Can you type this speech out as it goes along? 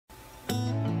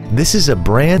This is a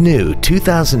brand new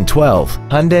 2012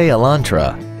 Hyundai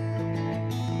Elantra.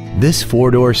 This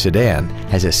four-door sedan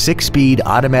has a 6-speed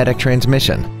automatic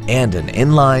transmission and an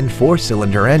inline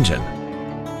 4-cylinder engine.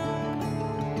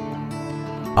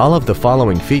 All of the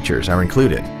following features are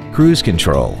included: cruise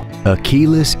control, a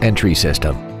keyless entry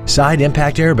system, side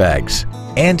impact airbags,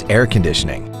 and air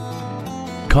conditioning.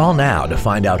 Call now to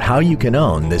find out how you can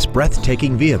own this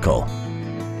breathtaking vehicle.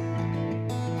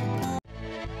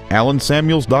 Allen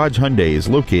Samuels Dodge Hyundai is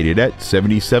located at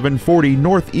 7740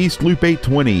 Northeast Loop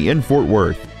 820 in Fort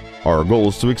Worth. Our goal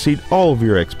is to exceed all of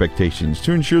your expectations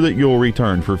to ensure that you'll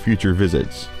return for future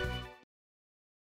visits.